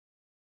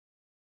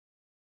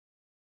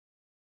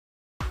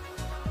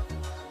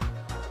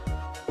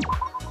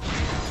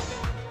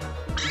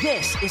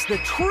This is the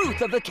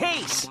truth of the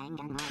case!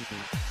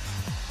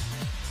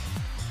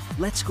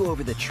 Let's go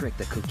over the trick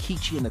that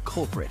Kokichi and the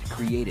culprit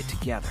created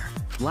together.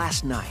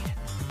 Last night,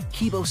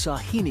 Kibo saw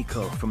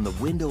Himiko from the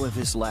window of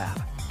his lab.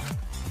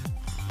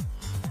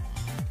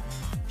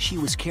 She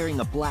was carrying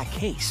a black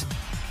case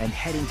and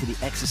heading to the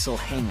Exisal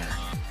hangar.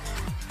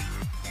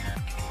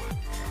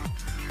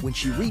 When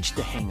she reached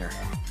the hangar,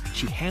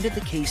 she handed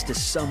the case to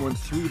someone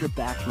through the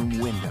bathroom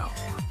window.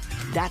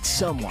 That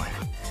someone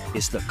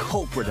is the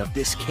culprit of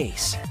this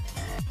case.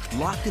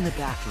 Locked in the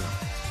bathroom,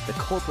 the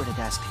culprit had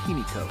asked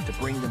Himiko to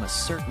bring them a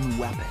certain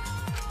weapon.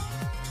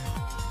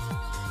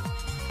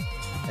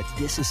 A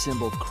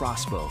disassembled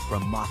crossbow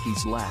from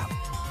Maki's lab.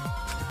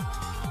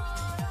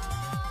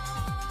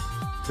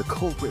 The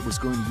culprit was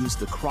going to use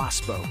the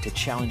crossbow to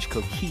challenge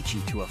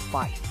Kokichi to a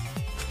fight.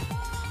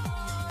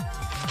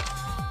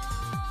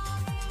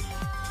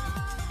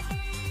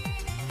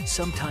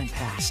 Some time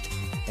passed,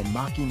 and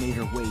Maki made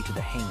her way to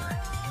the hangar.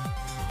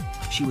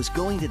 She was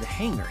going to the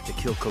hangar to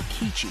kill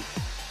Kokichi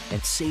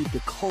and save the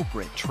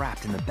culprit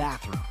trapped in the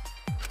bathroom.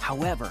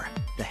 However,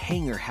 the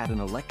hangar had an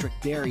electric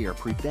barrier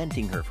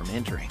preventing her from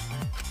entering.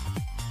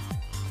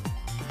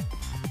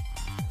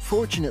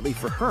 Fortunately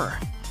for her,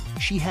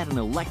 she had an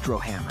electro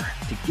hammer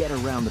to get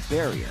around the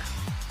barrier,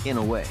 in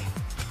a way.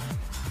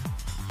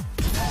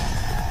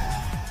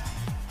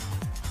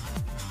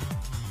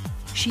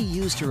 She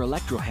used her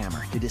electro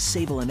hammer to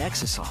disable an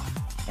Exisal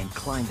and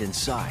climbed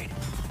inside.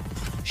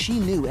 She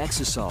knew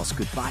Exisals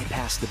could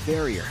bypass the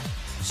barrier,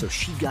 so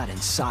she got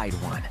inside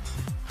one.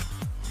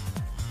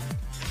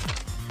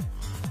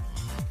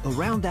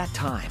 Around that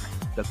time,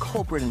 the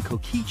culprit and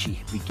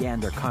Kokichi began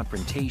their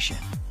confrontation.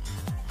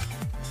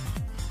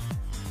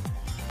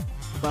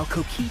 While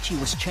Kokichi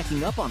was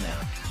checking up on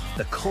them,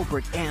 the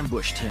culprit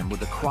ambushed him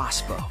with a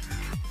crossbow.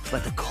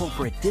 But the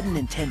culprit didn't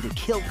intend to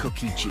kill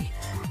Kokichi.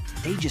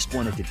 They just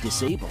wanted to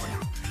disable him.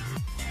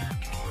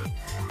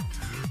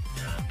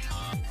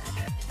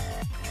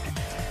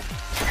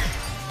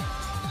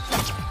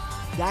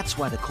 That's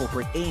why the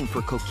culprit aimed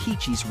for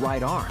Kokichi's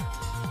right arm.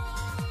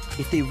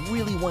 If they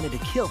really wanted to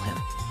kill him,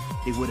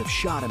 they would have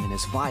shot him in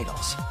his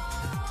vitals.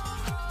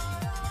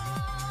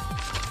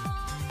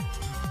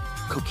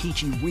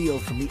 Kokichi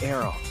reeled from the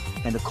arrow,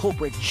 and the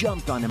culprit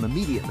jumped on him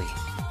immediately.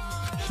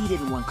 He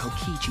didn't want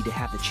Kokichi to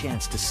have the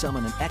chance to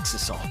summon an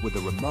Exisal with a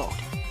remote.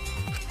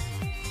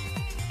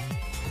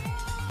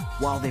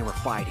 While they were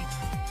fighting,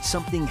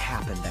 something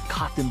happened that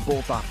caught them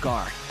both off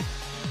guard.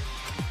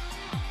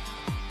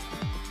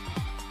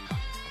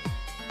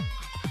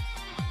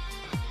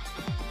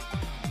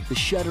 The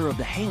shutter of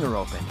the hangar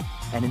opened,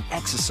 and an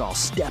Exisal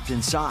stepped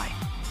inside.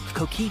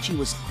 Kokichi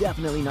was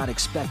definitely not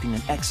expecting an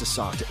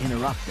Exisal to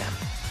interrupt them.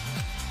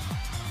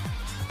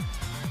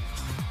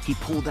 He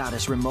pulled out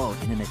his remote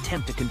in an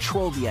attempt to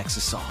control the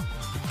Exisal.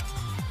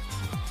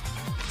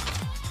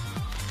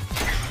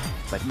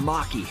 But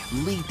Maki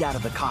leaped out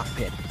of the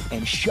cockpit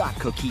and shot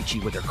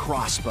Kokichi with her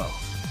crossbow.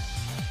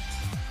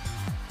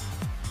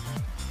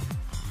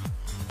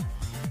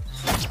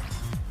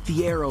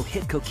 The arrow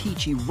hit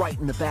Kokichi right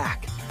in the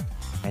back,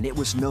 and it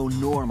was no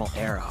normal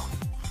arrow.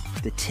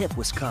 The tip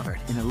was covered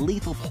in a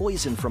lethal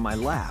poison from my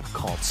lab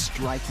called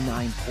Strike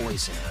 9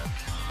 poison.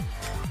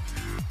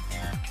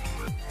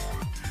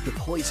 The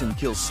poison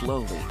kills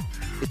slowly.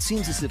 It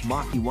seems as if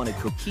Maki wanted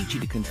Kokichi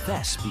to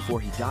confess before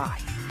he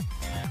died.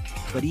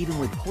 But even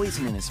with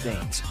poison in his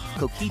veins,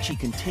 Kokichi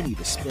continued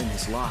to spin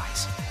his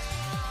lies.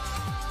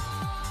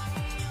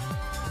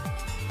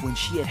 When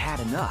she had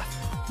had enough,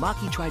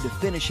 Maki tried to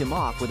finish him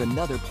off with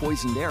another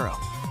poisoned arrow.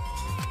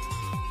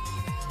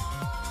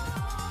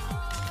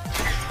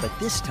 But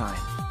this time,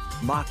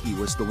 Maki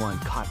was the one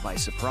caught by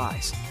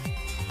surprise.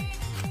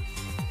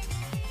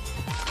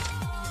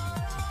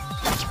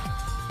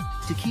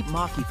 To keep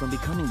Maki from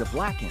becoming the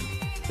Blackened,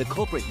 the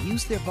culprit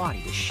used their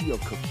body to shield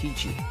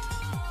Kokichi.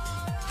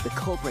 The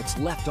culprit's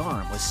left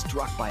arm was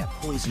struck by a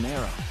poison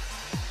arrow.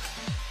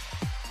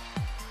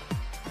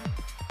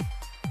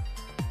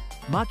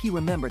 Maki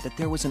remembered that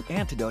there was an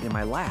antidote in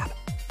my lab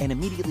and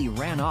immediately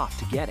ran off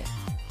to get it.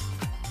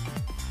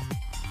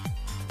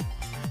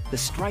 The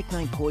Strike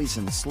 9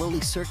 poison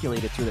slowly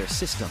circulated through their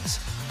systems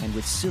and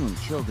would soon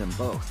kill them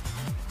both.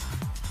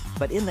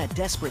 But in that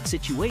desperate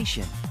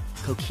situation,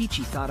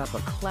 Kokichi thought up a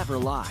clever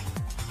lie.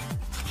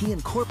 He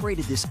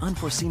incorporated this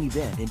unforeseen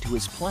event into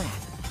his plan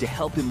to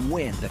help him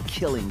win the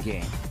killing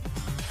game.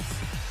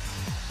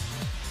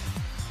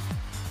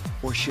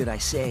 Or should I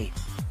say,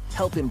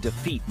 help him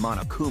defeat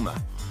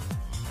Monokuma.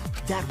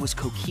 That was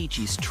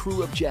Kokichi's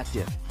true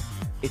objective.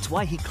 It's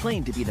why he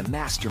claimed to be the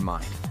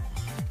mastermind.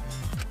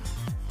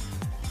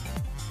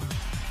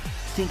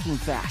 Thinking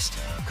fast,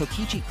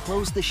 Kokichi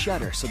closed the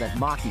shutter so that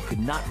Maki could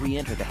not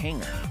re-enter the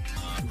hangar.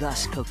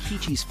 Thus,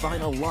 Kokichi's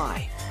final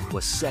lie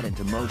was set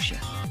into motion.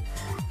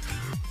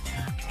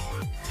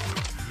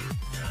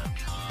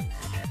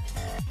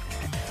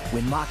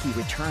 When Maki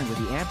returned with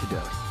the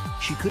antidote,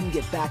 she couldn't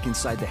get back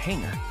inside the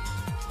hangar.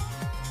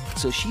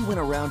 So she went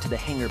around to the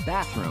hangar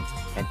bathroom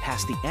and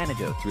passed the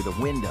antidote through the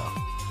window.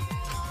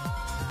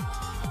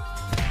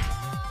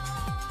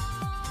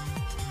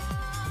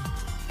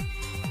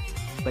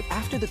 But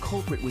after the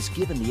culprit was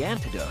given the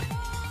antidote,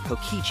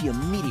 Kokichi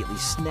immediately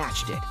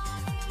snatched it.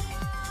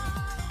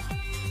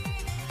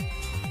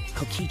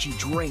 Kokichi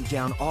drank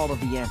down all of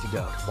the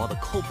antidote, while the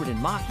culprit and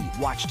Maki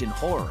watched in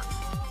horror.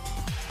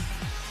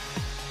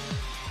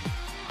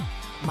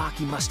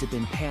 Maki must have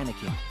been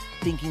panicking,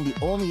 thinking the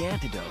only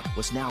antidote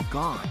was now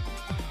gone.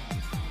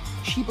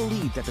 She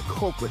believed that the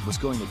culprit was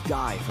going to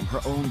die from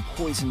her own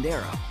poisoned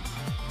arrow.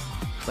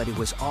 But it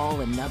was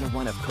all another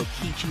one of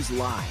Kokichi's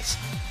lies.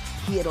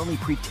 He had only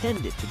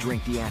pretended to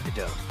drink the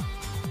antidote.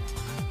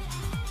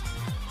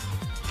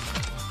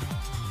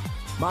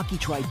 Maki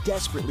tried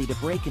desperately to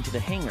break into the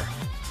hangar,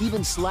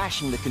 even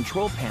slashing the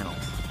control panel.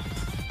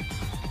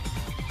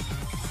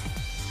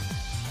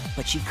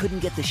 But she couldn't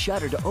get the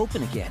shutter to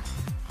open again.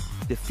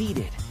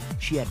 Defeated,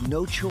 she had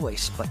no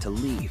choice but to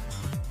leave.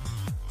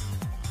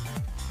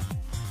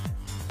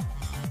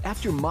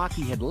 After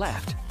Maki had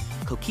left,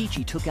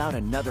 Kokichi took out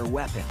another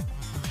weapon.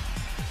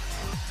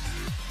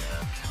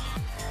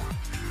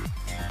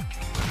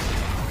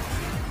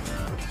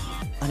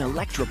 An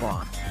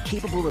electrobomb,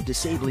 capable of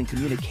disabling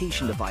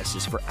communication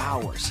devices for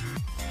hours.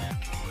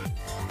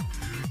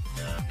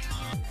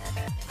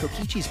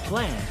 Kokichi's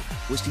plan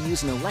was to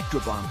use an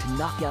electrobomb to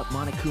knock out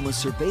Monokuma's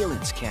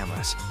surveillance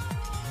cameras.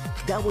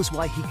 That was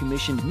why he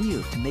commissioned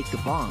Miu to make the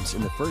bombs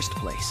in the first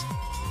place.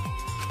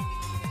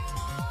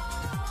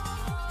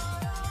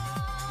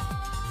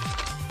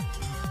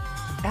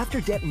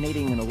 After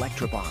detonating an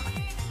electrobomb,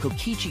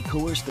 Kokichi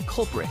coerced the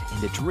culprit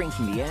into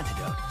drinking the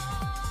antidote.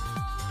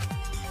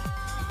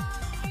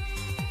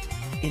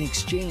 In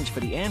exchange for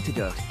the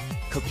antidote,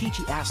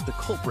 Kokichi asked the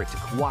culprit to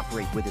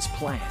cooperate with his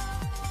plan.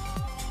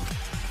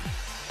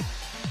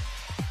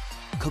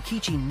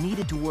 Kokichi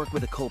needed to work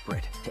with the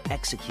culprit to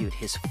execute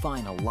his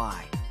final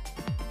lie.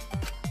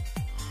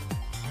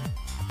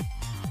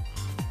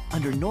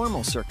 Under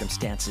normal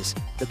circumstances,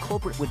 the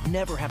culprit would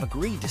never have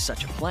agreed to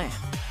such a plan.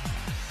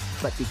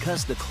 But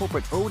because the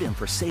culprit owed him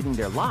for saving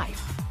their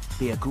life,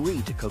 they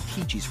agreed to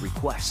Kokichi's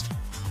request.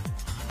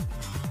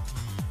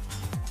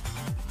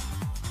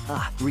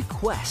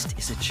 Request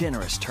is a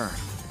generous term.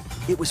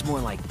 It was more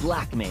like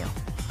blackmail.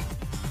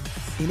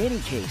 In any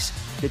case,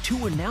 the two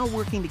were now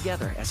working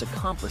together as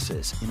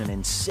accomplices in an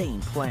insane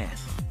plan.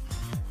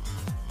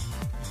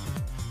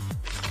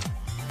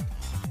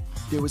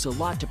 There was a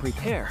lot to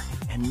prepare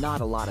and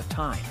not a lot of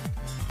time.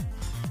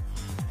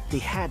 They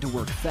had to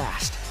work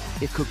fast.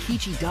 If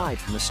Kokichi died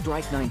from the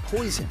Strychnine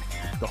poison,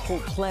 the whole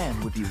plan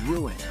would be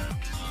ruined.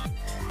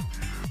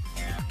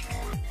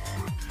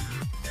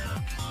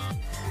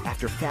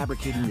 After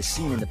fabricating the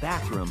scene in the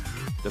bathroom,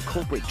 the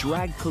culprit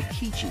dragged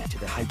Kokichi to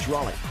the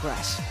hydraulic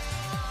press.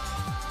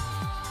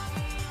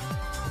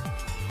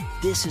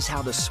 This is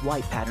how the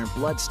swipe pattern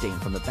bloodstain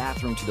from the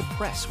bathroom to the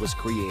press was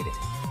created.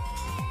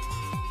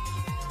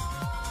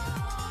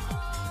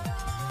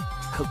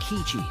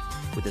 Kokichi,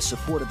 with the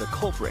support of the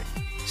culprit,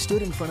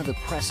 stood in front of the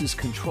press's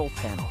control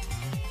panel.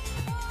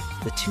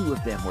 The two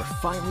of them were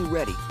finally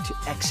ready to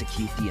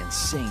execute the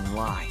insane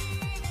lie.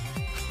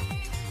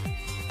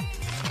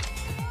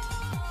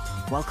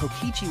 While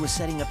Kokichi was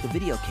setting up the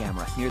video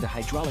camera near the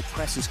hydraulic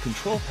press's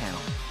control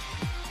panel,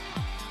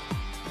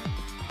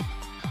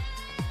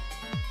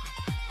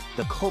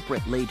 the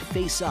culprit laid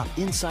face up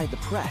inside the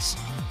press,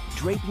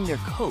 draping their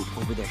coat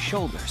over their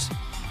shoulders.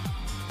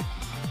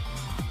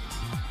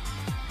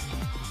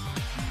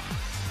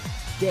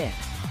 Then,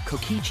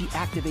 Kokichi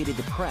activated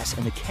the press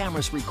and the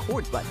camera's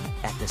record button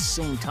at the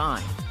same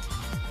time.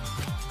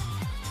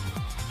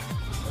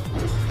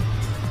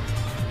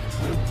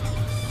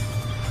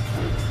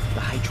 The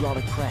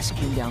hydraulic press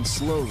came down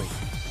slowly,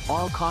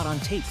 all caught on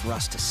tape for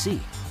us to see.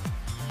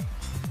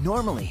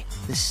 Normally,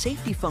 the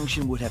safety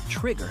function would have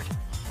triggered,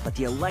 but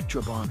the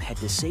electrobomb had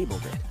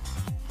disabled it.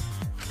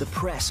 The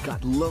press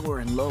got lower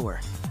and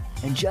lower,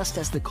 and just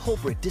as the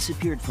culprit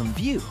disappeared from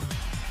view,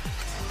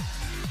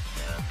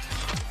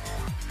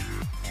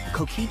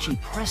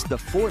 Kokichi pressed the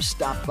force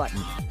stop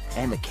button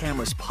and the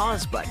camera's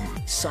pause button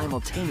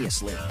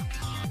simultaneously.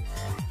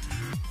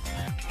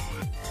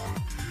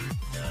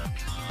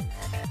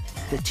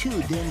 The two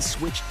then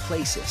switched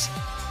places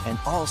and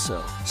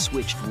also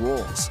switched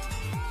roles.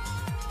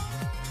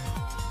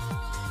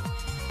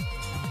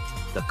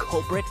 The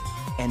culprit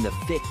and the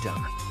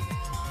victim.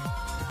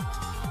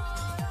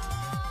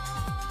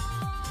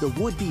 The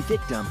would-be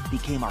victim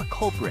became our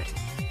culprit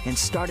and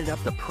started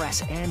up the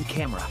press and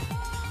camera.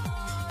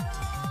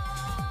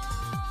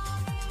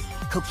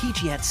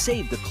 Kokichi had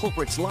saved the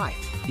culprit's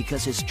life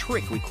because his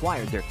trick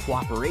required their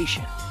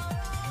cooperation.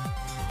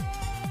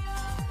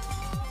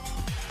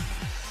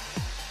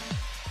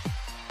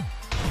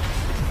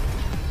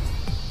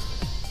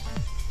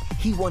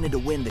 He wanted to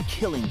win the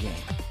killing game,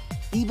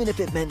 even if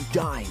it meant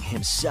dying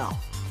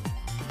himself.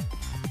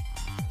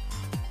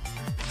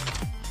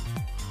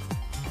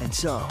 And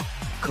so,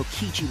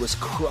 Kokichi was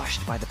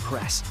crushed by the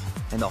press,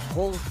 and the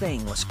whole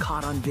thing was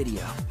caught on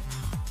video.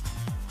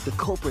 The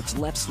culprit's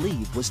left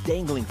sleeve was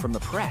dangling from the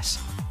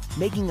press,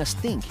 making us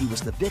think he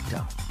was the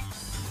victim.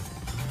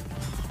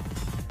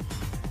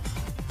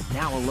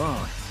 Now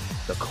alone,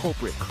 the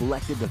culprit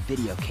collected the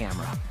video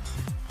camera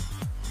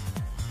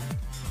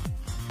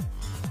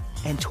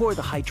and tore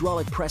the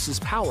hydraulic press's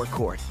power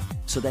cord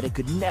so that it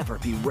could never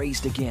be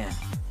raised again.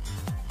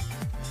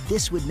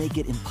 This would make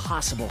it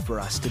impossible for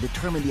us to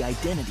determine the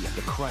identity of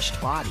the crushed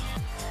body.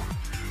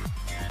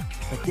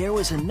 But there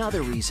was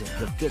another reason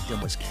the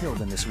victim was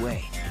killed in this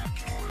way.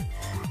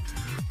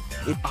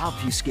 It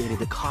obfuscated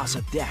the cause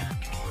of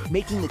death,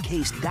 making the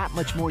case that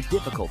much more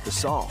difficult to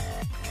solve.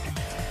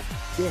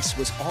 This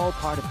was all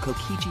part of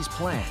Kokichi's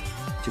plan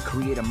to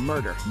create a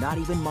murder not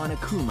even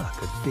Monokuma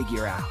could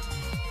figure out.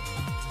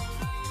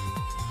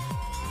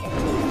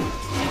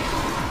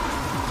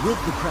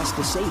 With the press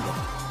disabled,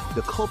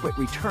 the culprit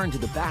returned to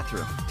the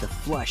bathroom to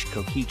flush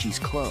Kokichi's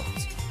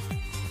clothes.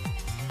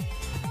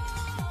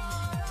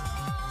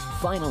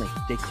 Finally,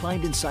 they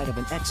climbed inside of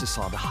an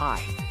exisal to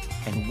hide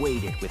and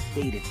waited with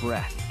bated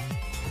breath.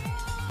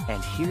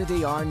 And here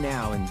they are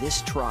now in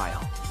this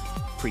trial,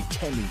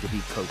 pretending to be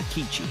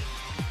Kokichi.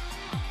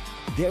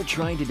 They're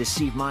trying to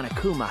deceive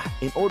Monokuma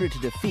in order to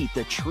defeat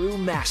the true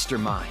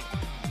mastermind.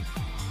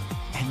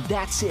 And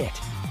that's it.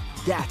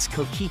 That's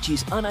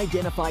Kokichi's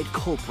unidentified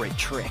culprit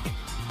trick.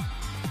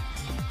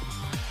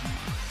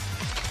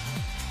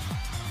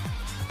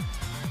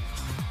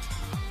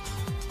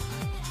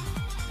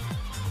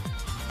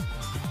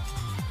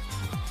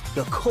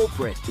 The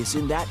culprit is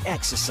in that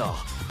exisal.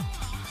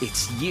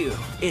 It's you,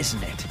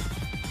 isn't it?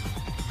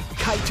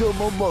 Kaito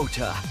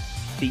Momota,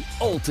 the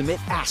ultimate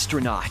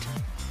astronaut.